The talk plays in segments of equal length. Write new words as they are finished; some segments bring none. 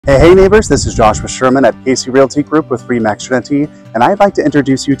Hey neighbors, this is Joshua Sherman at Casey Realty Group with Remax Trinity, and I'd like to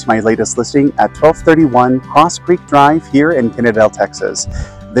introduce you to my latest listing at 1231 Cross Creek Drive here in Kennedale, Texas.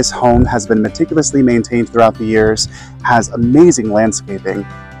 This home has been meticulously maintained throughout the years, has amazing landscaping,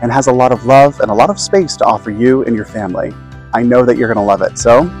 and has a lot of love and a lot of space to offer you and your family. I know that you're going to love it,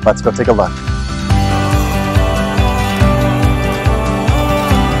 so let's go take a look.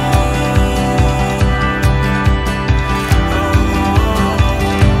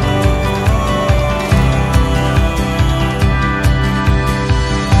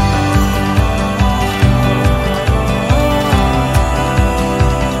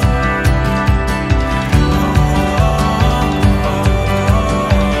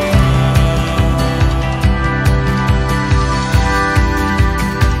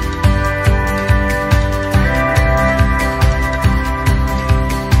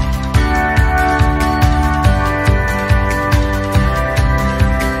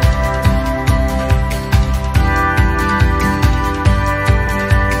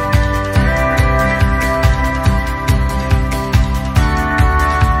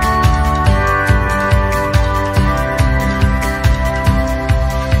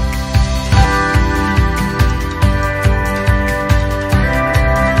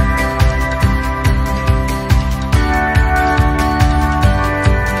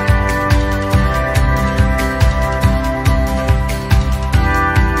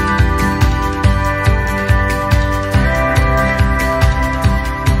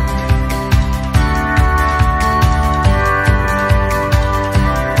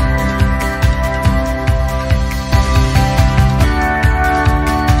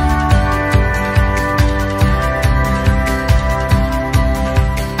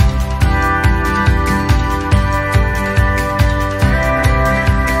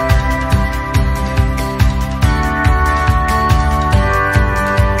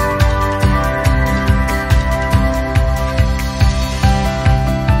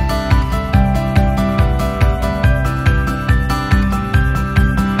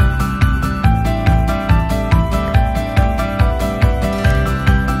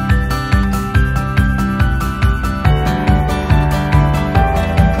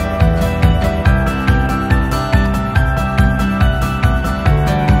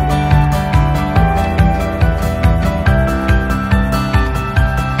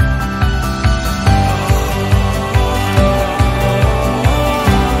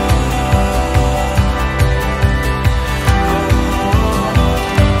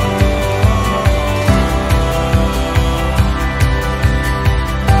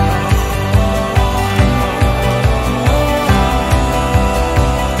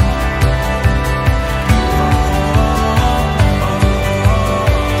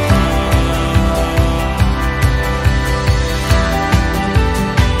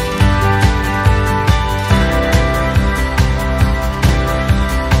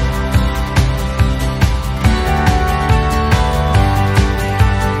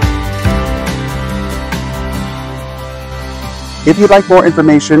 If you'd like more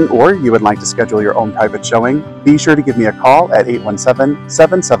information or you would like to schedule your own private showing, be sure to give me a call at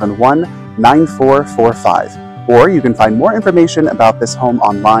 817-771-9445. Or you can find more information about this home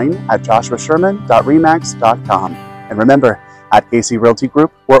online at joshuasherman.remax.com. And remember, at Casey Realty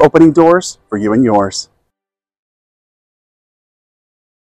Group, we're opening doors for you and yours.